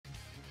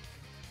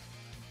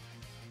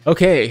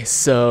Okay,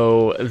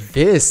 so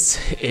this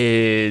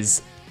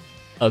is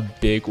a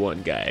big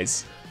one,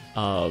 guys.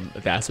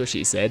 That's what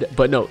she said.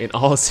 But no, in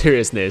all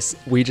seriousness,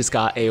 we just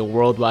got a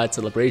worldwide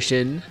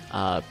celebration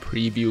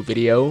preview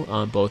video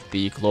on both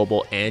the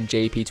global and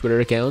JP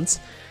Twitter accounts.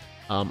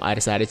 I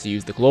decided to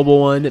use the global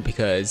one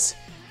because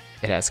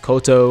it has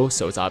Koto,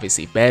 so it's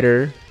obviously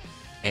better.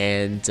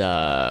 And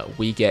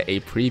we get a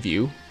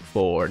preview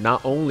for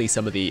not only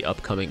some of the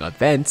upcoming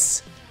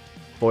events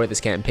for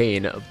this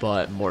campaign,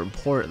 but more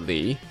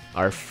importantly,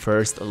 our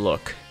first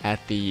look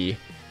at the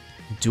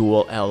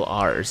dual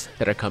LRs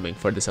that are coming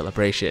for the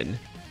celebration.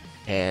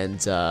 And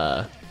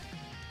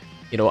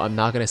you know, I'm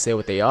not gonna say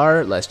what they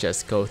are. Let's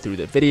just go through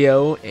the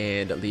video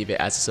and leave it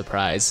as a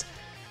surprise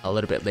a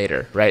little bit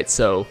later, right?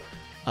 So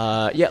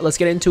yeah, let's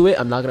get into it.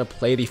 I'm not gonna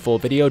play the full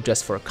video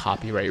just for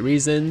copyright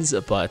reasons,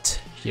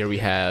 but here we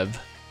have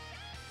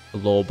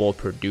global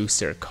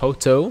producer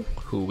Koto,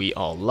 who we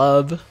all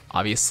love.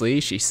 Obviously,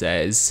 she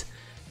says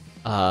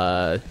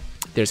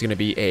there's going to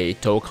be a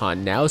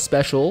Dokkan Now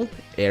special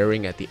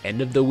airing at the end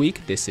of the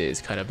week. This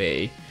is kind of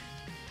a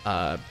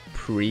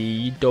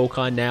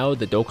pre-Dokkan Now.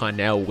 The Dokkan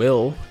Now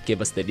will give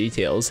us the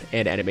details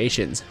and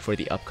animations for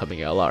the upcoming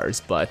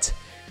LRs, but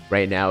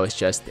right now it's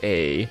just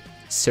a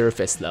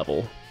surface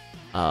level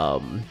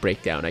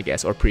breakdown, I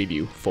guess, or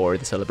preview for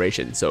the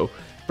celebration. So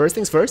first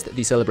things first,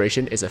 the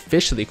celebration is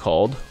officially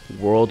called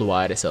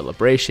Worldwide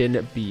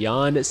Celebration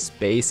Beyond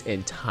Space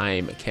and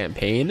Time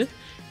Campaign.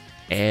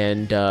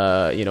 And,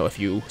 you know, if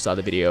you saw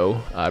the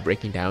video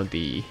breaking down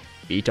the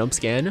V-Jump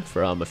scan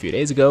from a few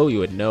days ago, you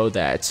would know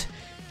that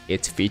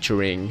it's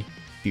featuring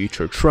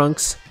future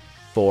Trunks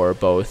for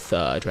both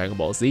Dragon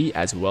Ball Z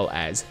as well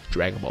as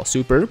Dragon Ball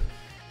Super.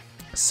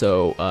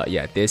 So,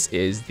 yeah, this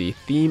is the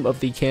theme of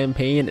the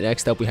campaign.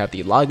 Next up, we have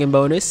the login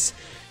bonus,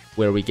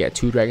 where we get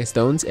 2 Dragon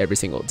Stones every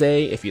single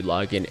day. If you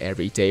log in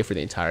every day for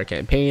the entire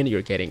campaign,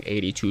 you're getting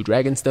 82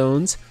 Dragon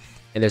Stones.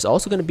 And there's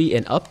also going to be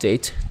an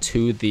update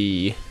to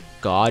the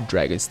God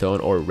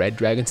Dragonstone or Red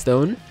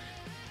Dragonstone,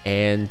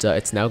 and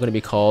it's now going to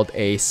be called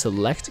a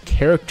Select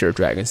Character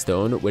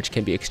Dragonstone, which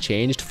can be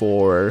exchanged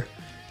for,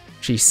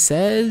 she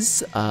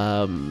says,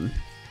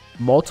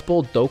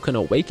 multiple Dokkan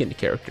Awakened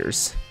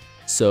characters.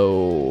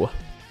 So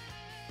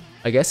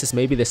I guess it's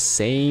maybe the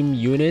same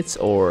units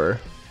or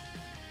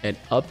an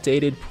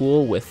updated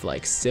pool with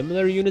like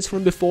similar units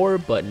from before,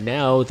 but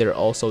now they're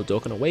also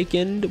Dokkan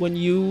Awakened when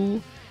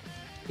you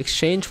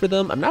exchange for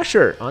them. I'm not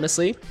sure,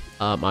 honestly.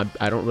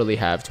 I don't really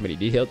have too many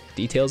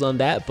details on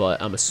that, but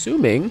I'm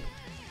assuming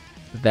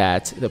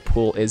that the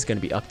pool is going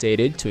to be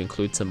updated to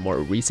include some more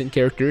recent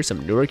characters,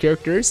 some newer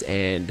characters,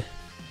 and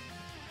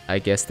I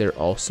guess they're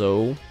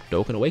also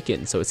Dokkan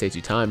Awakened, so it saves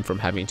you time from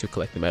having to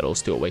collect the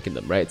medals to awaken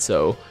them, right?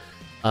 So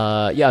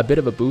yeah, a bit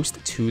of a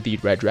boost to the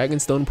Red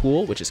Dragonstone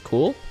pool, which is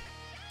cool.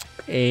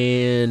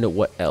 And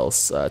what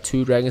else?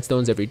 2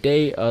 Dragonstones every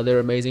day. Other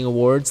amazing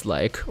awards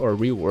like, or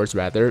rewards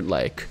rather,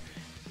 like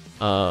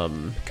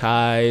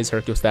Kai's,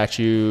 Hercule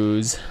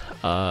statues,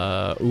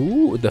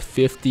 the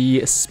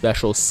 50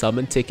 special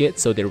summon ticket,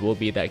 so there will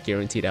be that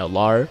guaranteed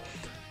LR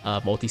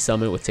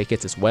multi-summon with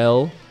tickets as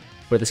well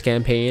for this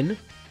campaign,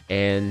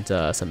 and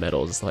some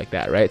medals like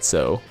that, right?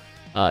 So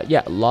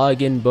yeah,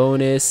 login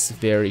bonus,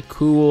 very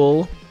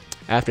cool.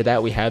 After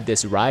that, we have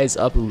this Rise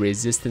Up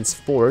Resistance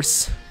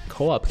Force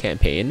co-op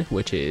campaign,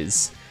 which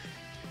is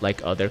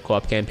like other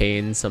co-op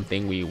campaigns,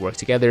 something we work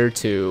together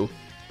to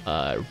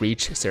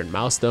reach certain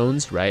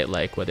milestones, right?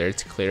 Like whether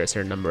it's clear a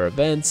certain number of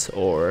events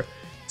or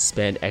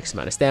spend X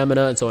amount of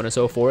stamina and so on and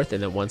so forth.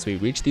 And then once we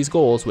reach these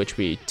goals, which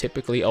we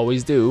typically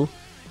always do,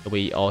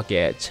 we all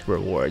get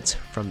rewards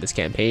from this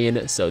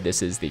campaign. So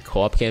this is the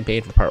co-op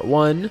campaign for part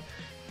 1,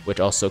 which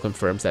also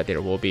confirms that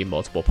there will be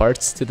multiple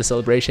parts to the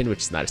celebration, which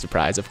is not a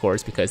surprise, of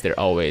course, because there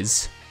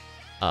always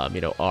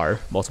you know, are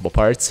multiple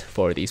parts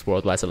for these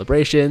worldwide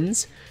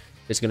celebrations.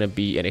 There's going to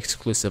be an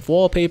exclusive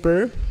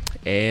wallpaper,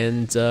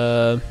 and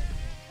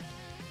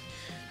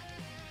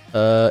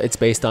it's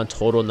based on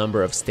total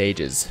number of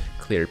stages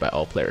cleared by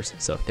all players.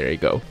 So there you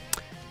go.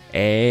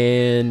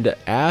 And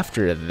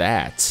after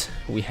that,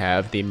 we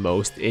have the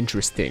most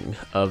interesting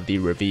of the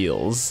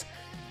reveals,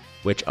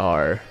 which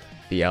are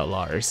the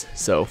LRs.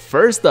 So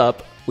first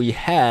up, we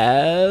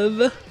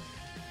have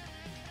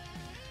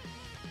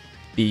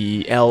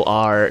the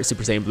LR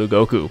Super Saiyan Blue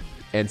Goku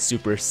and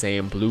Super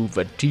Saiyan Blue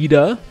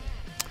Vegeta,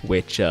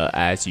 which,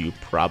 as you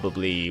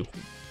probably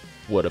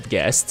would have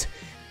guessed,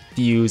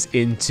 fuse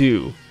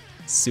into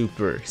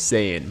Super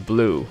Saiyan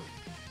Blue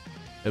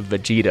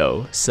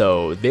Vegito.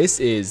 So this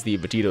is the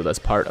Vegito that's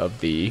part of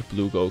the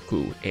Blue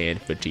Goku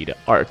and Vegeta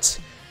art,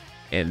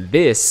 and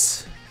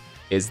this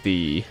is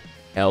the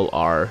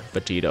LR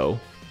Vegito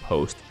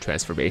post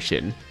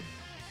transformation.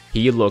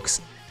 He looks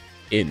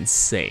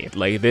insane.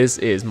 Like, this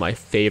is my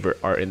favorite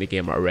art in the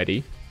game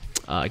already,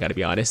 I gotta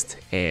be honest.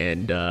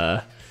 And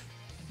I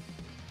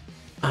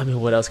mean,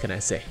 what else can I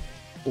say?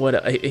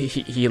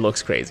 He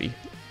looks crazy.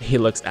 He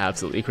looks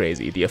absolutely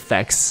crazy. The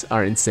effects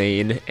are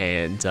insane,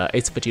 and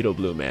it's Vegito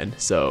Blue, man.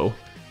 So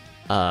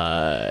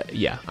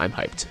yeah, I'm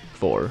hyped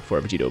for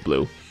Vegito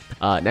Blue.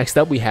 Next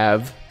up, we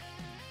have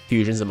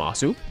Fusion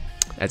Zamasu,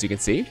 as you can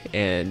see,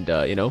 and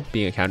you know,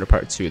 being a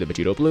counterpart to the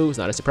Vegito Blue is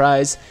not a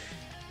surprise.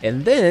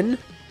 And then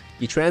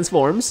he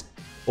transforms,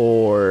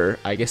 or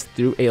I guess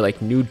through a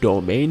like new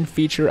domain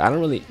feature. I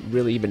don't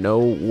really even know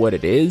what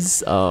it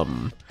is.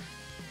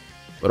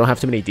 We don't have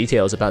too many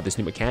details about this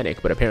new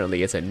mechanic, but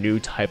apparently it's a new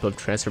type of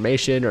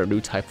transformation or a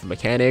new type of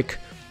mechanic.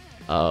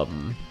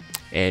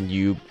 And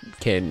you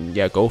can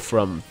go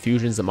from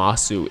Fusion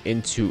Zamasu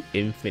into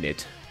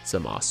Infinite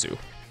Zamasu.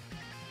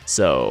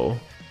 So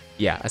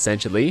yeah,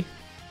 essentially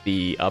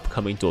the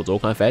upcoming Dual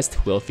Dokkan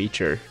Fest will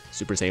feature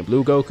Super Saiyan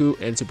Blue Goku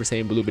and Super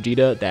Saiyan Blue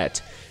Vegeta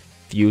that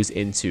fuse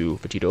into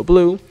Vegito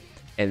Blue,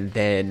 and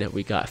then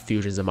we got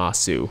Fusion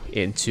Zamasu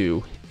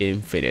into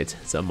Infinite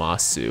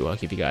Zamasu. I'll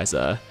give you guys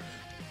a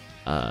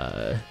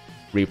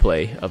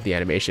replay of the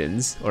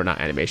animations, or not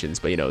animations,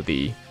 but you know,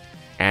 the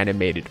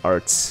animated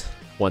arts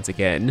once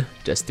again,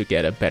 just to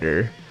get a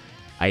better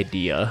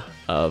idea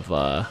of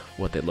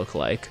what they look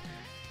like.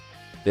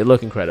 They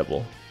look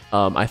incredible.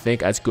 I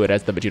think as good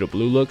as the Vegito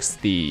Blue looks,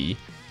 the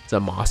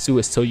Zamasu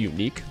is so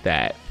unique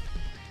that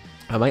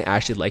I might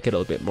actually like it a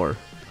little bit more.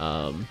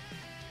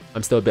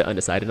 I'm still a bit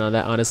undecided on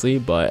that, honestly,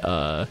 but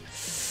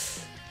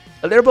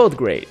they're both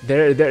great.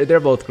 They're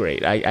both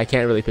great. I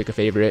can't really pick a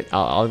favorite.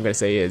 All I'm gonna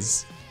say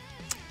is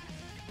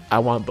I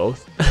want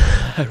both.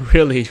 I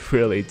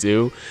really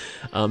do.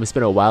 It's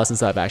been a while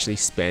since I've actually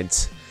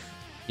spent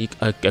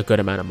a good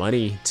amount of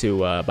money to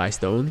buy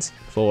stones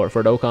for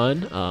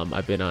Dokkan.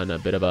 I've been on a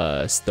bit of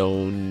a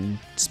stone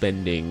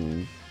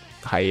spending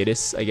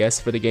hiatus, I guess,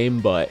 for the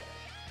game, but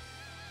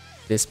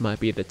this might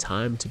be the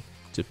time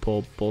to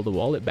pull the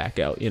wallet back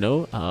out, you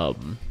know.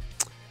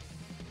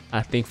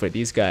 I think for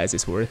these guys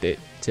it's worth it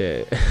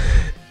to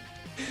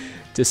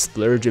to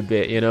splurge a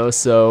bit, you know.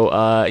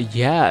 So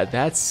yeah,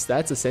 that's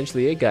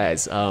essentially it,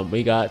 guys.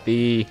 We got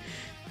the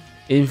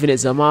Infinite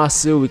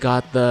Zamasu, we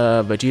got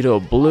the Vegito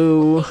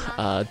Blue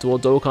Dual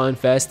Dokkan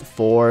Fest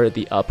for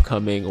the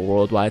upcoming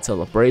worldwide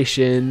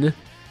celebration.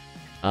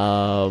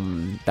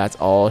 That's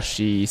all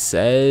she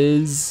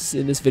says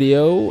in this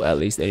video. At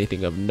least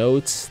anything of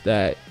note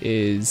that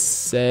is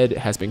said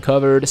has been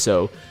covered.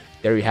 So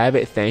there you have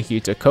it. Thank you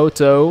to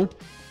Koto.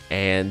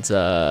 And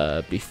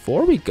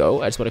before we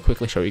go, I just want to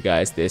quickly show you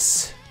guys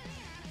this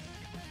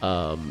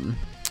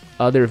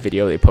other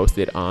video they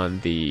posted on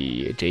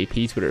the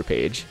JP Twitter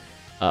page.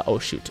 Oh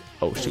shoot,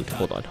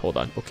 hold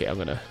on. Okay, I'm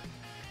gonna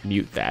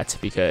mute that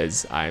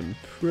because I'm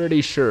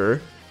pretty sure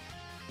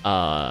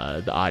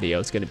the audio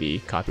is gonna be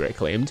copyright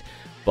claimed.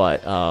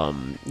 But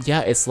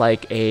yeah, it's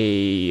like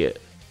a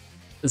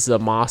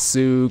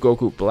Zamasu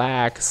Goku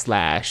Black /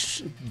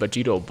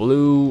 Vegito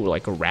Blue,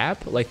 like a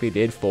rap, like they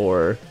did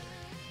for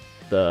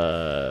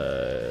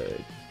the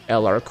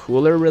LR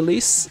Cooler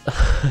release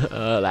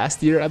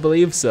last year, I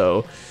believe.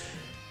 So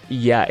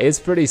yeah, it's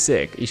pretty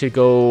sick. You should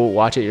go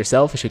watch it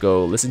yourself. You should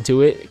go listen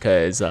to it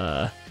because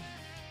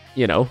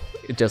you know,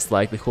 just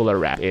like the Cooler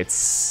rap,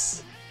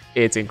 it's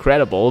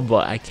incredible,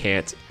 but I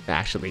can't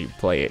actually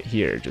play it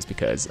here just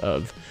because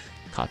of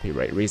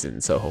copyright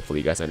reasons. So hopefully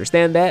you guys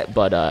understand that,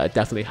 but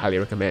definitely highly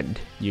recommend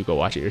you go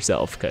watch it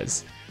yourself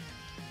because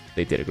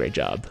they did a great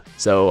job.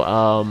 So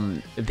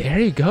there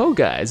you go,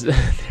 guys.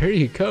 There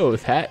you go.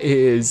 That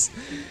is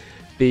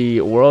the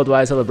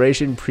worldwide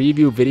celebration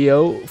preview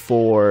video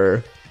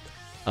for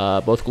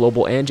both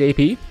Global and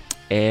JP.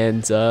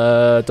 And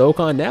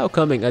Dokkan Now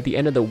coming at the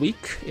end of the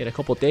week in a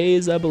couple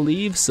days, I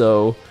believe.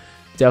 So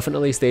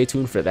definitely stay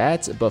tuned for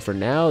that. But for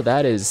now,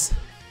 that is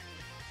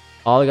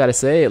all I gotta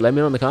say. Let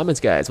me know in the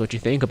comments, guys, what you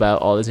think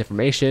about all this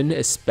information,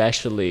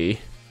 especially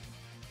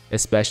the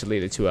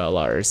two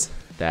LRs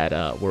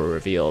that were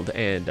revealed,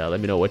 and let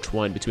me know which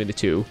one between the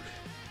two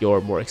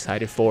you're more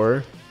excited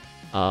for.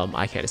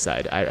 I can't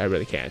decide. I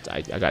really can't.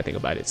 I gotta think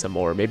about it some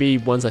more. Maybe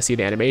once I see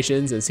the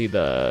animations and see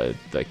the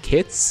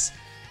kits,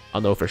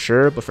 I'll know for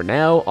sure. But for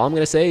now, all I'm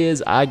gonna say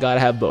is I gotta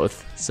have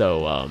both.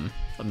 So I'm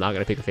not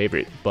gonna pick a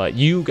favorite, but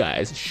you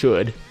guys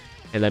should,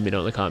 and let me know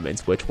in the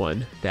comments which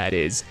one that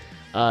is.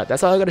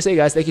 That's all I gotta say,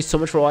 guys. Thank you so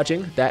much for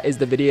watching. That is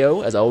the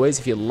video. As always,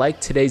 if you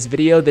liked today's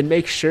video, then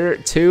make sure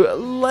to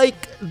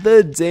like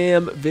the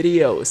damn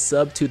video.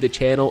 Sub to the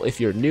channel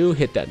if you're new.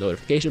 Hit that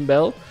notification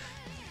bell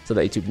so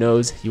that YouTube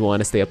knows you want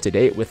to stay up to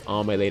date with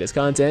all my latest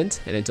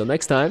content. And until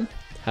next time,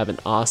 have an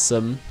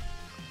awesome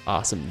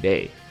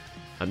day.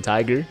 I'm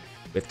Tiger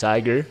with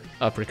Tiger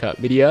Uppercut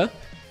Media,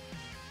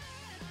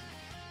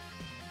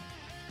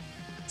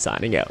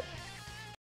 signing out.